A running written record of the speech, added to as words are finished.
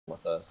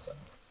with us and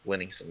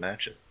winning some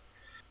matches.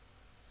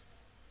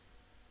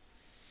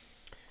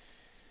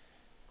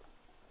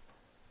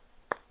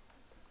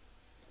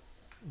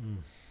 Mm.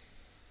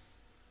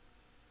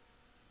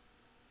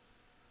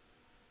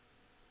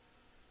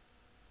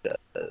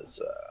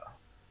 Does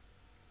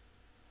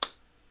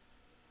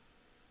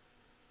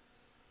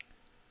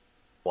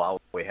while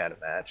we had a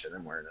match and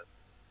then we're in it.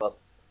 But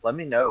let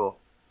me know.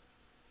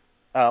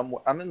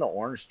 I'm in the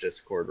orange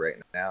Discord right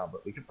now,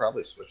 but we could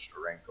probably switch to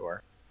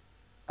Rancor.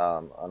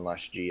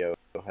 Unless Geo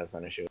has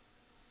an issue.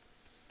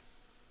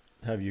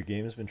 Have your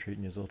games been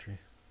treating you, Zultri?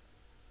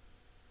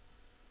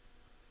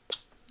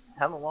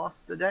 Haven't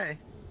lost today.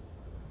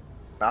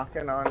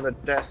 Knocking on the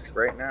desk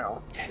right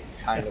now.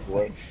 It's kind of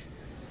late.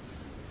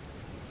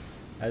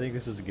 I think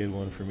this is a good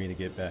one for me to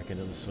get back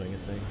into the swing of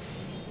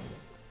things.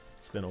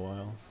 It's been a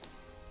while.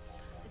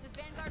 This is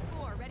Vanguard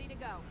 4, ready to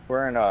go.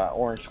 We're in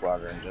Orange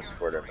Squadron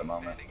Discord at the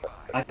moment.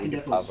 I can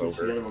definitely switch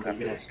to the other one, but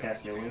you're gonna have to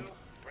cast your link.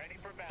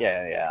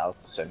 Yeah, I'll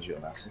send you a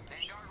message.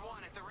 Vanguard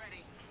 1 at the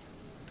ready.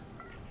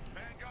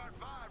 Vanguard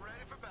 5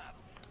 ready for battle.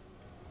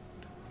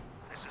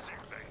 This is your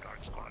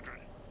Vanguard Squadron.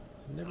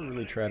 Never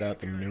really tried out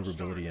the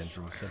maneuverability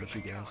engines, haven't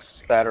you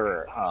guys?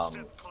 Better,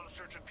 Step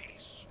closer to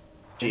peace.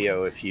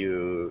 Geo, if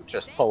you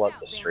just pull up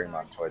the stream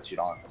on Twitch, you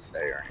don't have to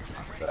stay or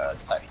anything.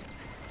 Type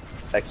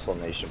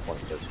exclamation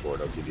point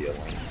Discord, I'll give you a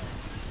link.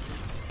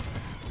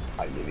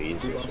 I'll give you the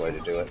easiest way to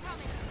do it.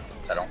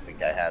 I don't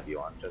think I have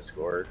you on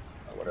Discord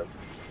or whatever.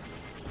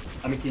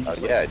 I mean, can you Oh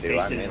just, yeah, I like, do.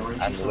 paste it in orange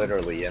or I'm something?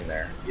 literally in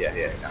there. Yeah,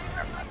 no,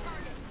 never mind.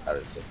 I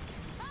was just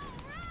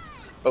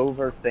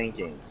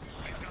overthinking.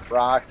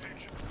 Rock.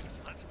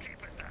 Let's keep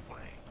it that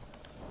way.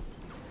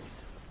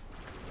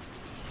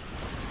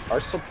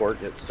 Our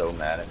support gets so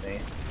mad at me.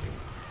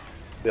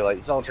 Be like,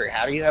 Zultri,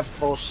 how do you have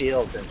full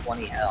shields and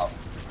 20 health?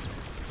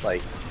 It's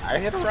like, I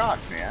hit a rock,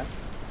 man.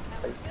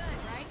 That was good,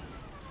 right?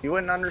 You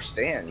wouldn't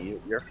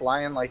understand. You're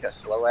flying like a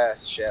slow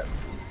ass ship.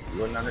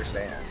 You wouldn't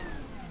understand.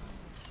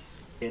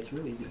 Yeah, it's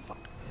really easy to find.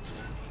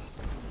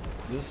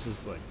 This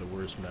is like the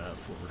worst map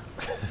for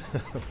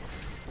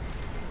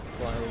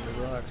flying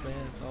the rocks, man.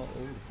 It's all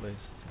over the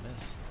place. It's a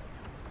mess.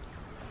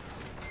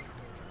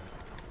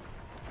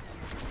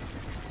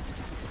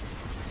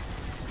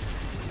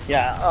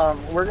 Yeah,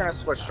 we're gonna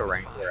switch to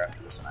Rancor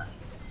after this match.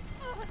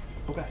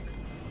 Okay.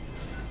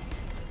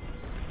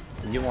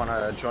 You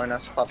wanna join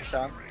us, Papa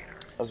Sean,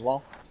 as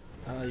well?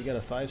 You got a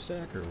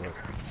 5-stack or what?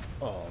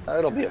 Oh,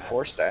 It'll be a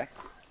 4-stack.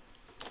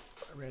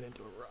 I ran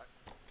into a rock.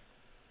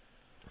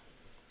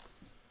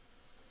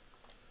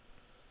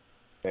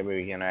 Maybe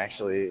we can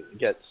actually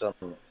get some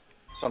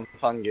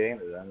fun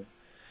games then.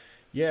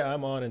 Yeah,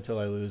 I'm on until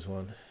I lose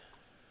one.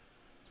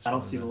 Just I don't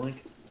wanted see the to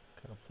link.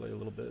 Kind of play a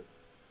little bit.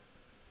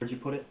 Where'd you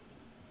put it?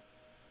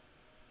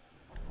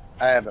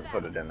 I haven't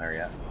put it in there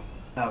yet.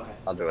 Oh, okay.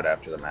 I'll do it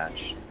after the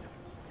match.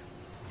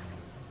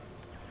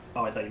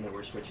 Oh, I thought you meant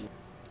we're switching.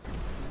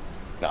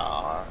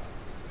 Nah.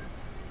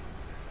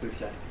 Too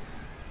exciting.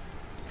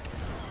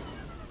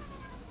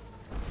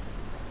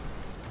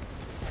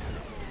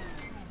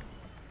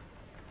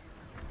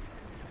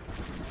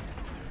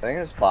 I think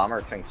this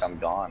bomber thinks I'm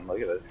gone. Look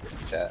at this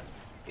chat.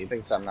 He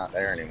thinks I'm not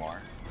there anymore.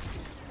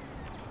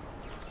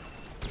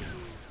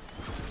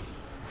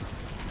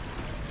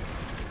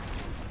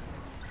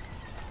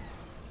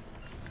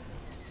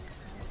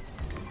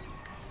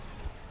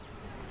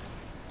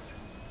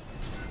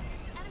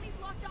 Enemies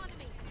locked onto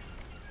me.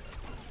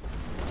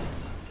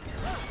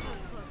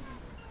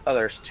 Oh,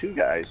 there's 2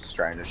 guys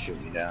trying to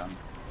shoot me down.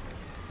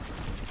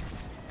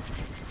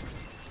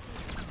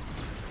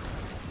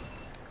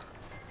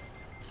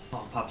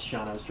 Oh, Papa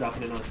Sean, I was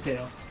dropping it on his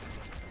tail.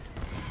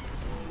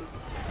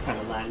 Kind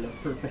of lined up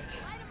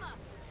perfect. Light 'em up.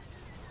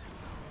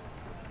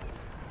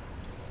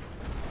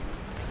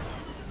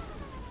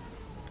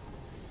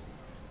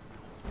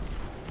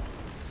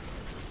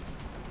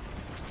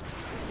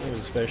 This game is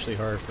especially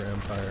hard for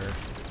Empire.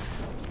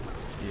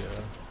 The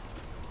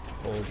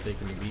hold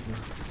taking the beating.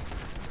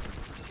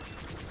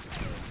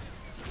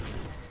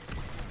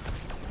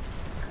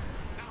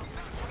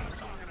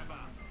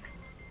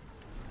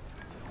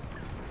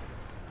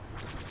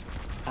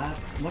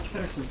 Much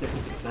better since they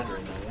put the defender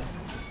in there,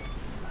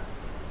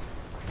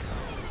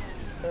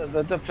 yeah?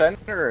 The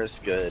Defender is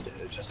good.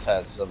 It just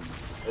has some.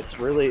 It's a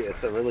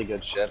really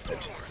good ship. It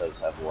just does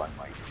have one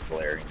like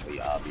glaringly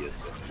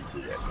obvious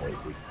image that's way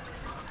weak.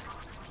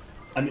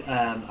 I mean,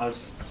 I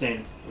was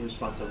saying in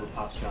response to what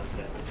Papa Sean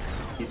said,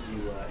 it gives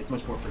you, it's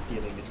much more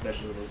forgiving,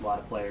 especially when there's a lot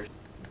of players.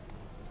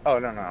 Oh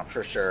no,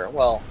 for sure.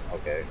 Well,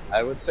 okay.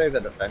 I would say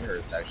the Defender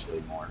is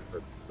actually more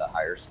for the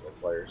higher skill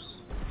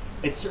players.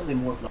 It's certainly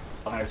more for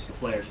the higher skill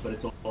players, but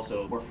it's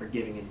also more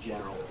forgiving in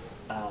general,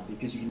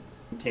 because you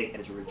can take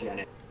it to regen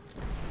it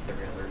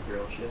every other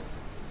drill ship.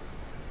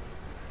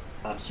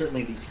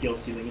 Certainly the skill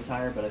ceiling is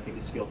higher, but I think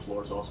the skill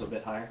floor is also a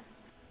bit higher.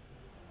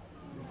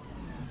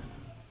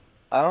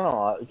 I don't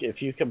know.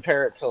 If you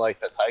compare it to like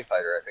the TIE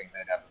Fighter, I think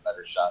they'd have a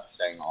better shot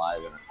staying alive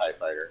in a TIE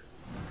Fighter,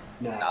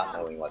 No, not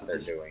knowing what they're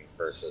doing,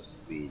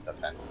 versus the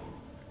Defender.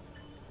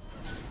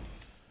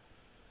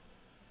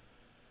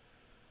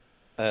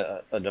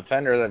 A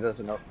defender that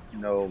doesn't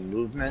know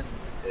movement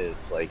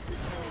is like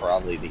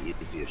probably the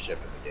easiest ship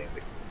in the game.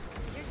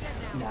 You're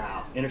good now.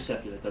 Now,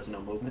 interceptor that doesn't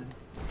know movement.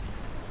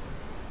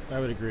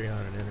 I would agree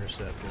on an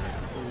interceptor.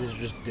 It's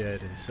just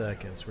dead in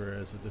seconds,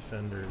 whereas the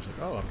defender is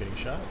like, oh, I'm getting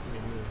shot. Let me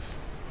move.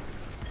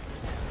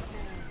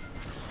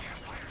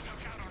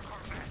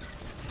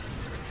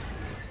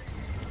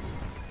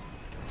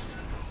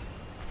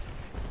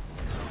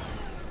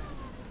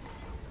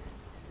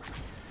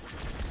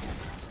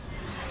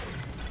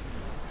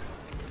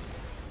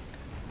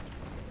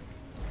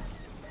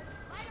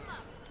 Light 'em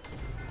up.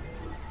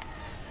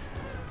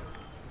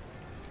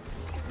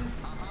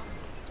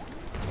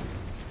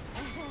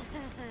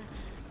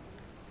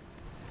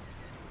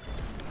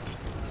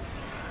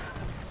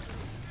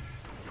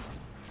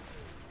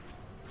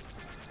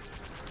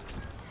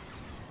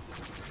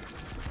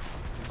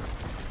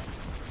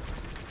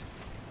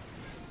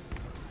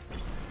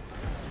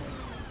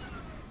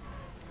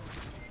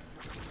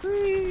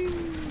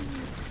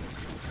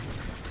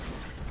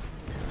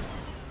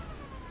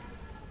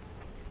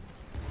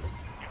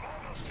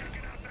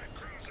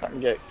 Don't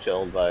get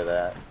killed by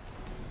that.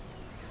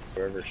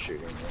 Whoever's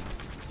shooting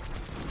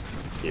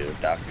you. You,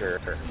 Doctor.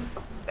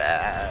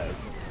 Bad.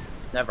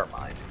 Never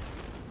mind.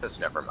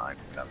 Just never mind.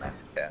 No, man.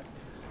 Yeah.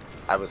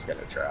 I was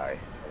gonna try,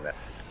 and then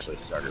actually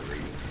started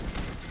reading.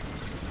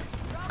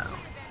 We're all clear,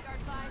 Vanguard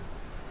 5.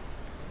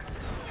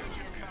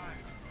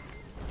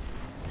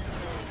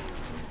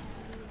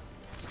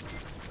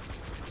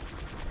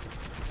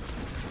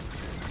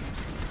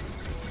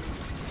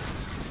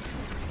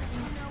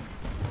 Oh no.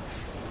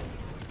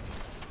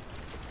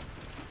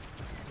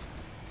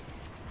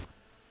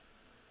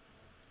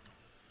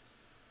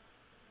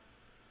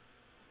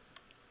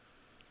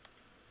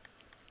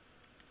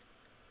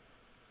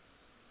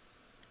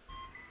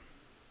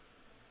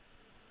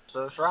 So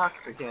those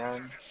rocks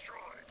again.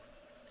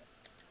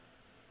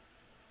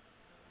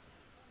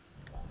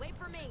 Wait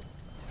for me.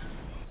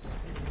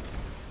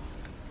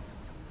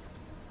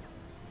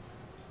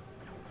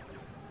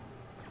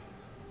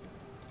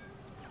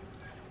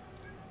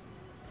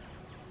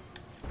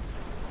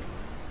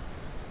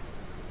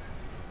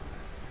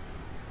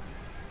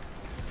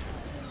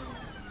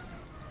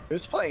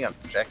 Who's playing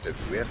objective?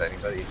 Do we have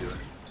anybody doing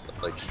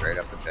like straight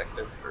up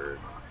objective, or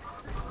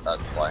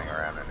us flying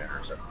around an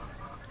intercept?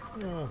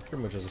 Oh,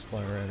 pretty much just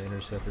flying around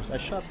interceptors. I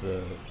shot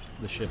the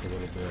ship a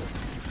little bit.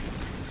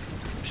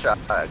 Shot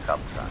a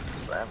couple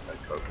times, but I haven't been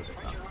focusing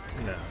on it.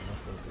 No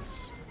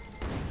focus.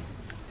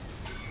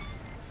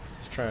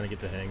 Just trying to get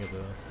the hang of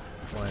the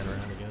flying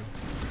around again.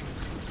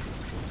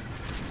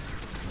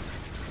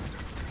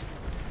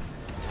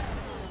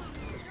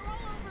 They're all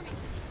over me.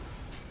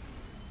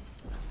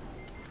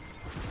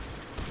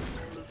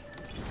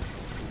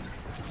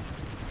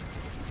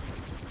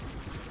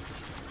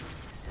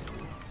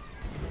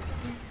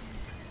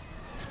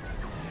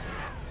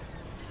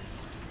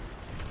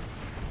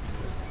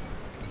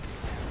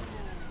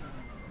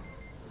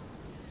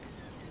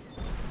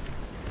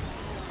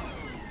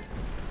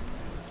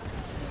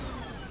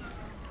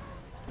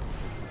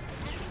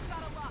 Enemy's got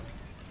a lock.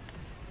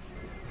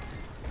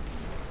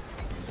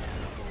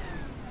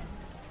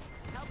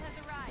 Help has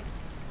arrived.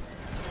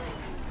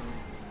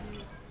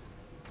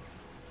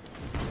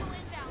 Missile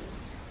inbound.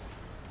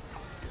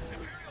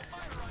 Imperial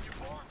fighter on your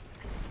board.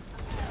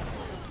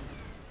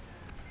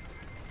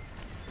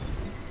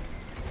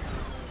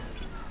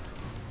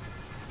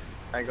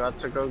 I got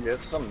to go get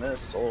some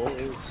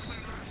missiles.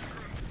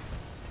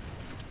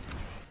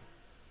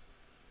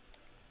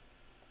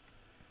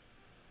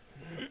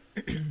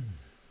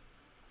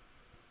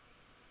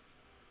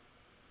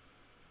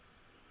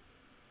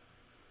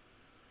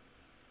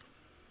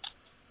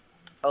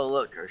 Oh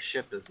look, our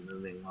ship is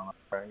moving while I'm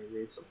trying to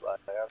resupply.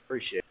 I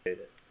appreciate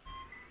it.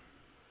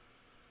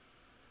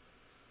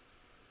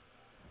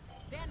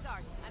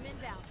 Vanguard, I'm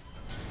inbound.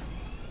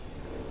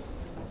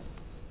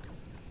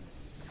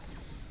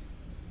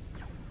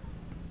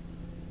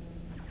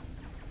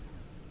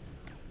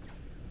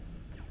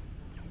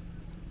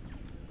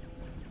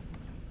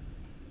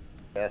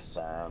 Yes,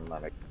 I'm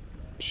on a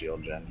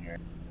shield gen here.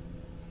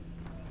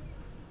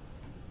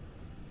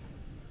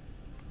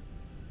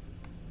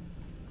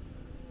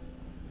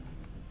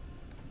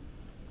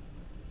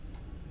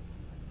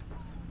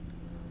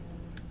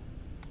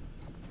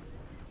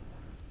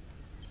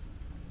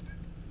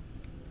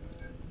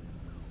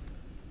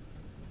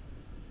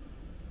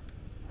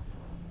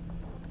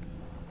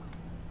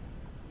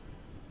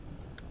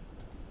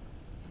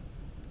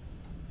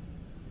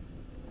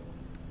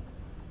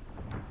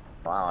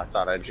 Wow, I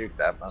thought I juked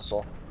that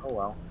missile. Oh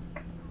well.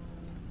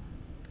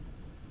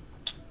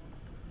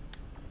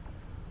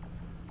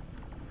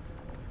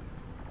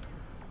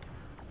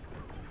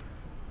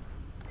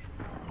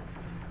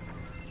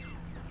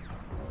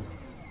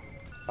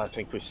 I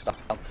think we snuck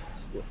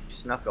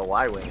a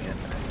Y-wing in, I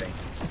think.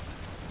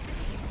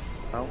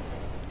 Oh,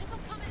 Missile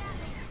coming at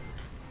me.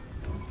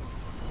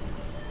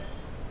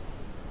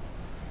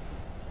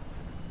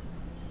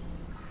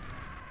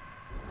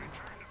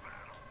 Return to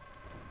battle.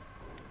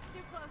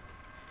 Too close.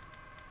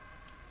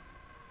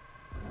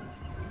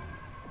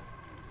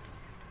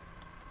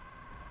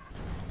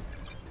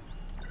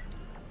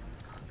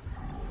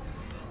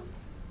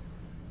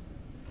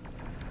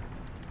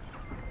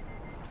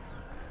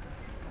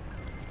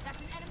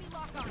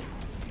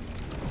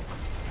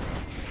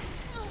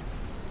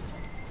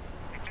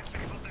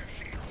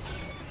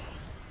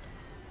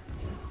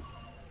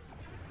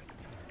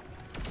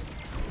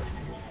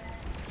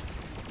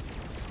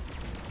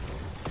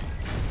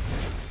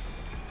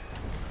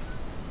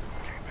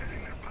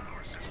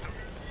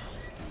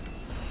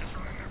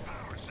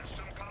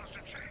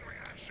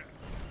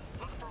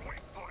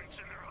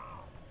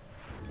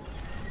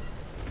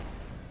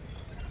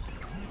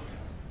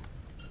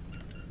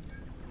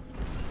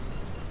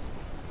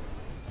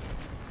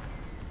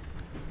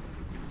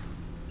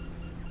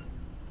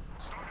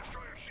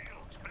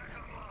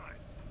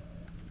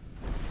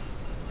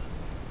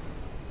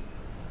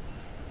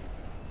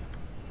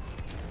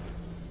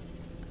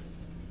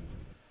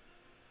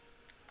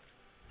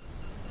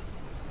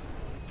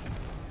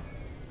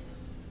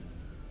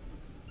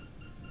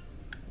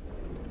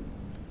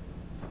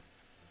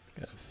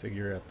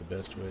 figure out the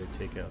best way to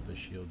take out the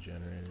shield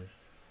generator.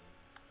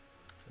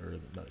 Or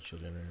not the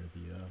shield generator,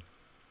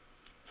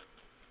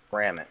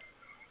 Ram it.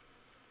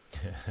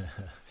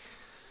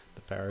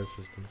 the power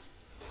systems.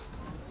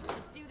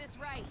 Let's do this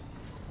right.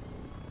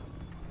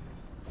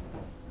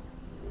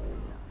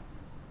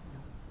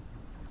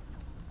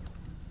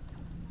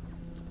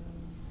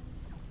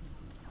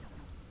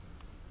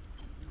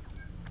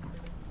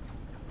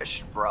 I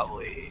should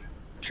probably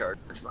charge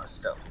my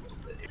stuff a little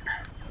bit here.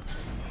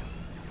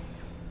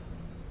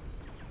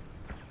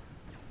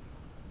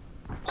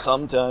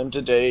 Sometime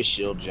today,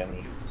 shield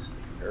generators.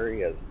 There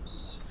he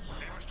is.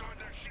 They restored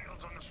their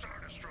shields on the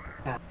Star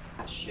Destroyer. Ah,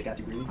 shit, got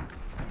you green.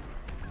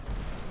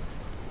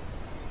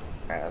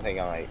 I think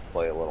I might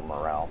play a little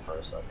morale for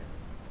a second.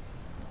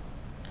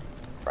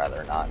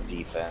 Rather not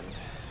defend.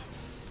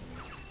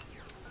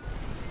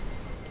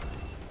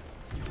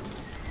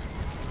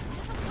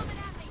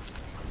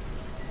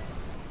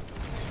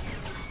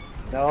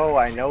 No,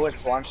 I know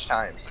it's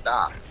lunchtime.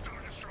 Stop. Star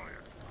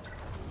Destroyer.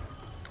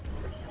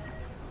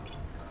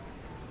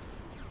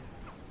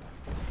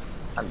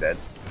 I'm dead.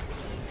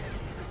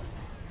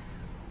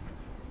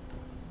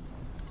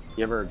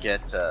 You ever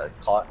get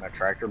caught in a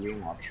tractor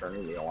beam while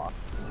turning the alarm?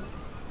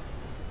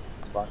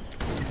 It's fun.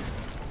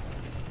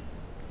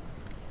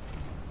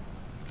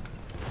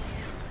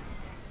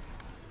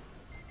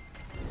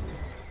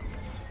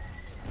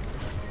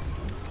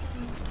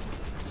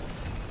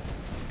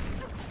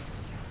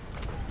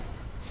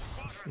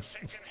 Squadron's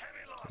taking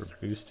heavy We're losses.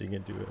 boosting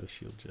into a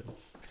shield gen.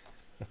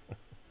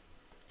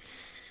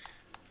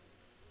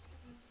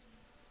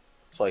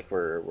 It's like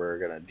we're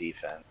gonna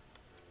defend.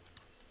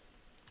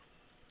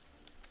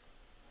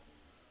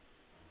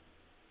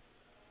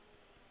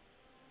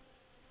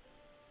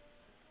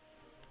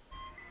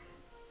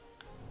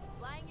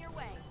 Flying your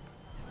way.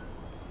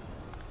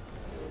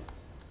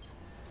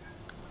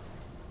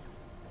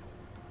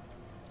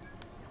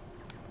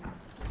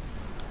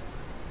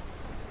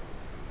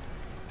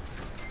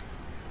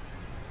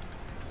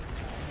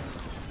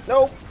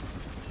 Nope.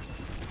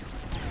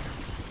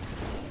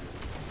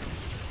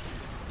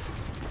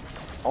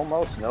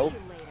 Almost nope. See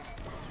you later.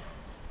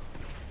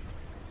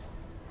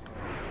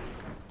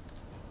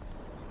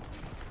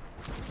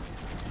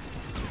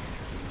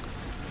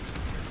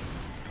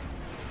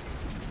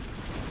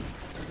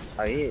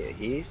 Oh,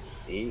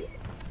 he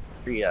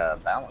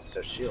balanced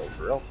his shields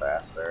real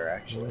fast there.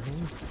 Actually,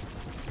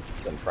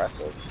 it's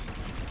impressive.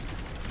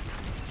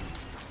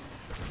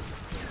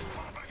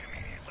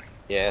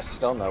 Yeah,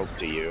 still nope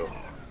to you,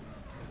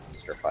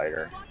 Mr.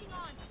 Fighter. Locking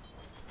on.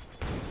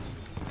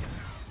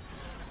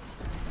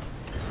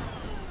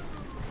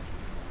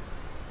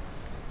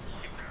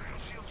 Imperial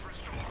shields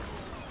restored.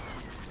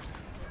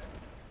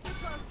 Too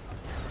close.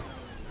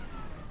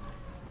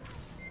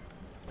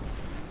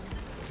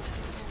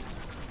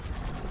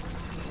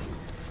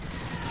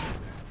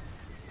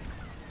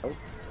 Oh,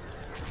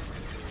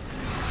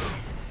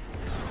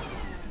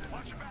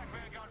 Watch your back,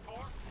 Vanguard 4.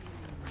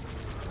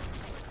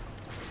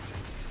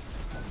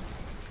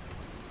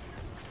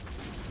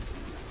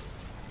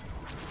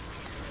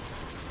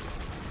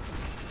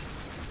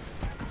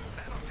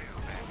 That'll do,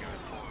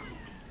 Vanguard 4.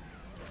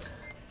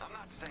 I'm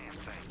not saying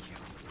thank you.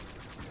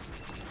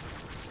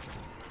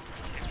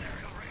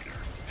 Imperial Raider,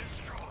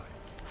 destroy.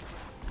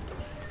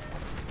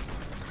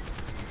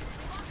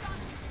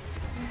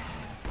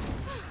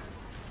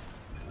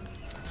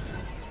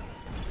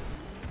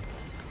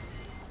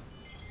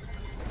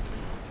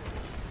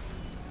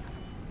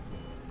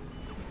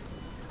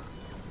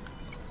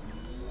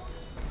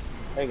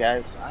 hey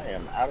guys, I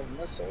am out of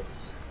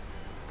missiles.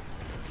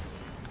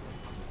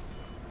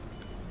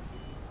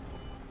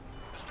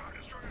 The Star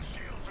Destroyer's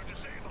shields are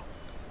disabled.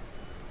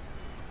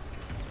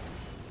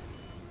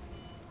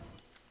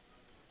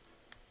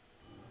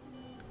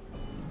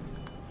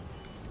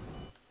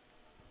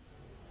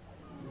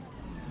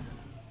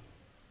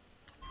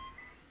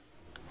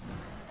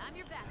 I'm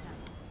your backup.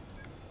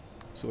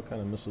 So what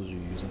kind of missiles are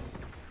you using?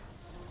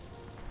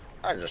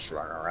 I just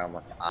run around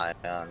with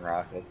ion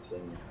rockets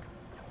and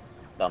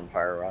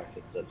dumbfire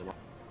rockets at the moment.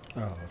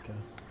 Oh, okay.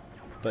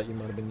 Thought you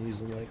might have been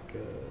using like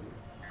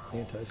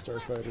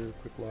anti-starfighter,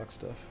 quick lock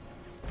stuff.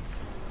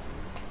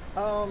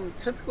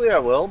 Typically I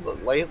will,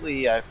 but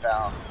lately I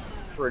found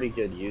pretty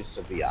good use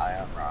of the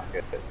ion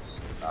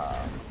rockets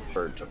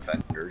for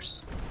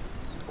defenders,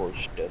 support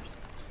ships.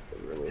 It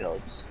really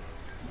helps.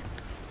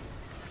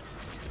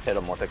 Hit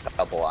them with a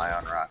couple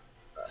ion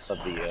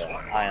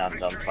ion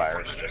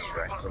dumbfires, just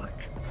wrecks them.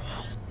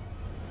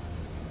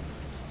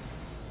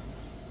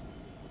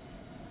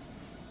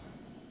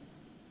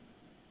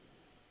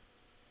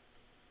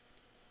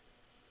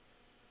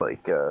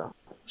 Like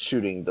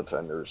shooting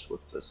defenders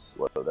with this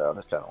loadout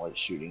is kind of like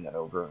shooting an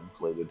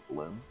overinflated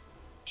balloon.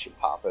 Once you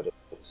pop it,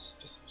 it's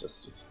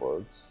just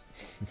explodes.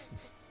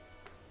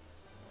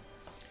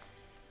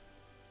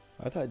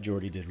 I thought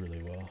Jordi did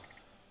really well.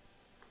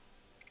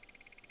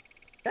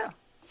 Yeah.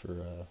 For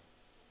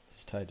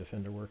his TIE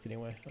Defender work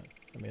anyway.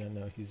 I mean, I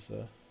know he's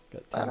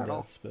got I 10 don't know.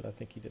 deaths, but I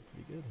think he did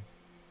pretty good.